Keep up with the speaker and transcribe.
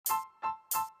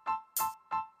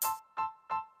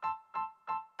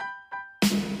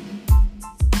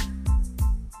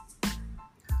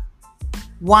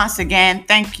Once again,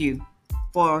 thank you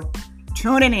for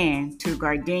tuning in to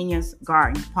Gardenia's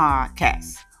Garden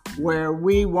Podcast, where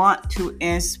we want to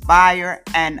inspire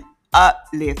and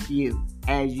uplift you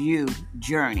as you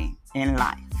journey in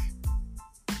life.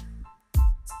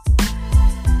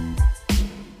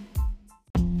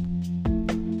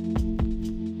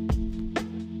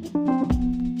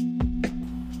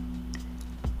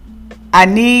 I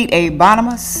need a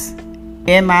Barnabas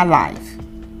in my life.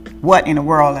 What in the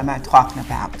world am I talking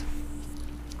about?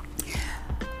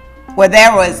 Well,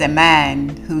 there was a man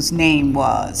whose name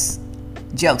was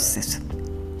Joseph,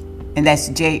 and that's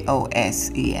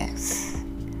Joses.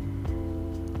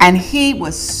 And he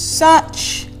was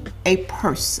such a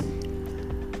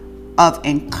person of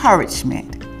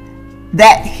encouragement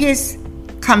that his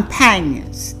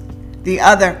companions, the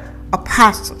other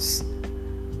apostles,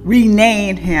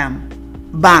 renamed him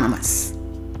Barnabas.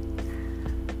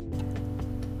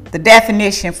 The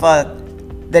definition for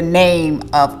the name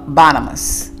of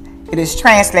Barnabas, it is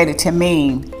translated to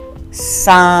mean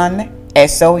son,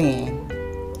 S-O-N,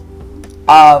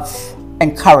 of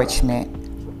encouragement,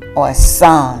 or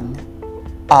son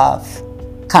of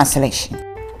consolation.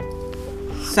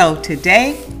 So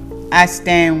today, I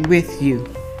stand with you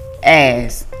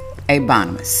as a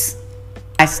Barnabas.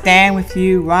 I stand with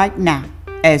you right now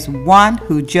as one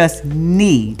who just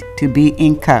need to be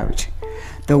encouraged.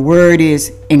 The word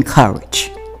is encourage.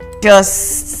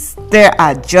 There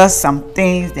are just some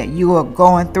things that you are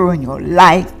going through in your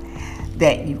life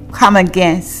that you come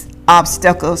against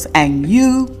obstacles and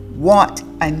you want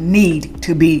a need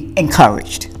to be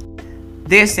encouraged.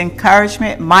 This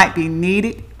encouragement might be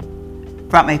needed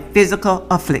from a physical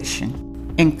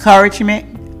affliction.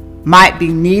 Encouragement might be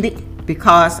needed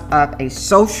because of a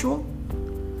social,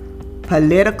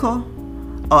 political,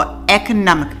 or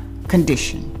economic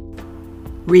condition.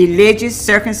 Religious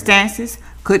circumstances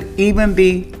could even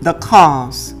be the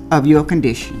cause of your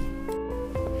condition.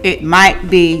 It might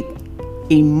be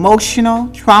emotional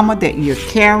trauma that you're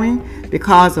carrying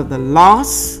because of the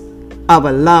loss of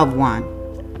a loved one.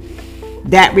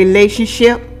 That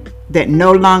relationship that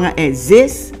no longer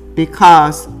exists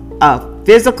because of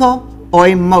physical or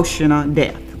emotional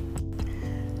death.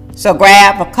 So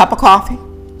grab a cup of coffee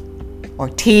or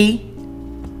tea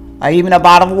or even a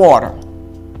bottle of water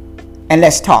and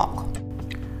let's talk.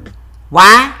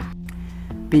 Why?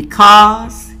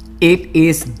 Because it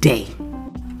is day.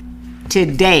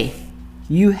 Today,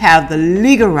 you have the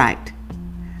legal right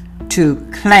to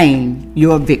claim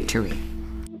your victory.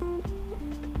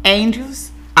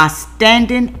 Angels are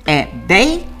standing at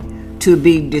bay to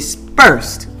be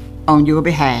dispersed on your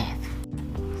behalf.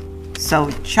 So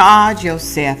charge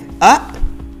yourself up,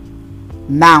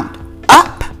 mount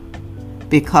up,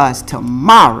 because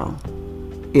tomorrow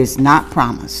is not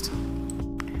promised.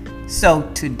 So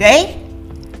today,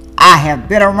 I have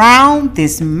been around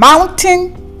this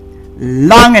mountain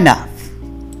long enough.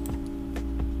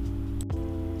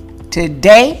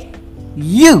 Today,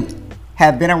 you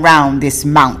have been around this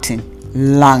mountain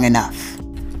long enough.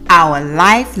 Our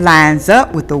life lines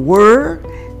up with the word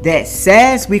that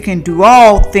says we can do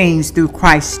all things through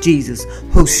Christ Jesus,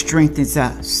 who strengthens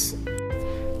us.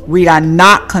 We are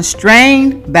not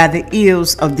constrained by the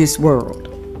ills of this world.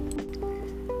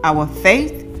 Our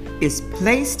faith is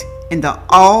placed in the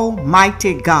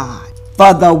Almighty God.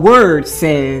 For the word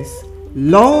says,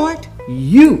 Lord,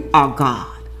 you are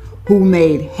God, who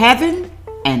made heaven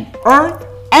and earth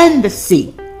and the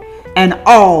sea, and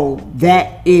all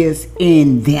that is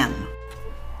in them.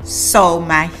 So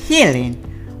my healing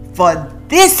for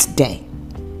this day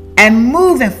and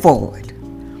moving forward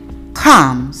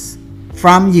comes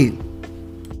from you.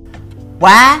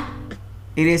 Why?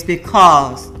 It is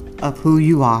because of who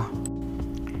you are.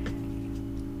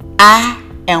 I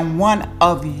am one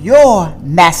of your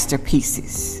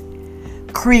masterpieces,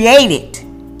 created,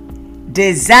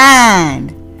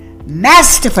 designed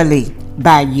masterfully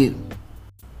by you.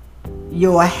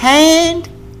 Your hand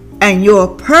and your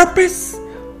purpose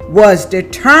was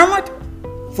determined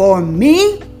for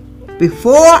me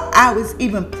before I was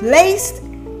even placed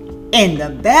in the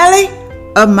belly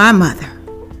of my mother.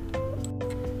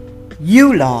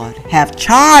 You, Lord, have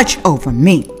charge over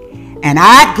me, and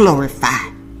I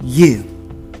glorify you.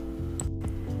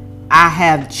 I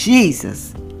have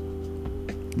Jesus,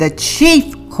 the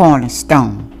chief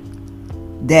cornerstone,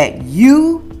 that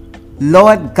you,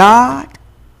 Lord God,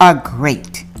 are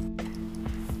great.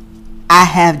 I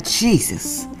have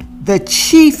Jesus, the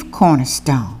chief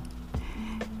cornerstone,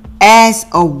 as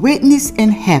a witness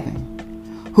in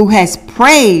heaven, who has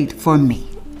prayed for me,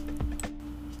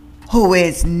 who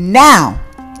is now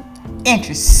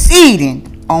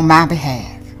interceding on my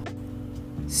behalf.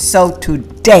 So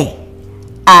today, today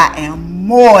I am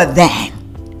more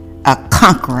than a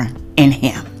conqueror in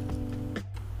Him.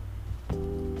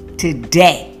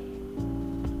 Today,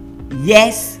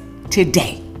 yes,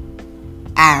 today,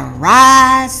 I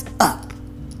rise up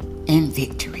in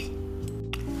victory.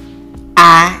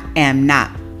 I am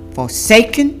not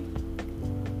forsaken.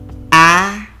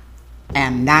 I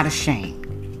am not ashamed.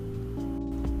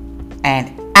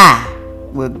 And I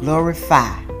will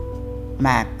glorify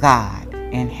my God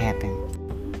in heaven.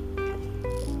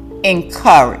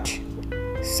 Encourage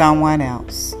someone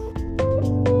else.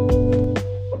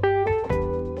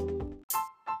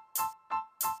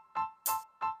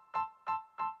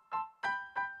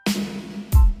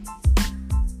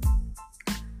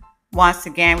 Once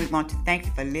again, we want to thank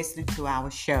you for listening to our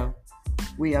show.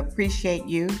 We appreciate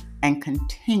you and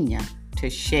continue to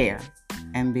share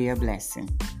and be a blessing.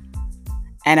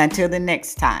 And until the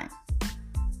next time,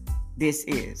 this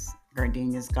is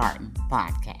Gardenia's Garden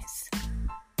Podcast.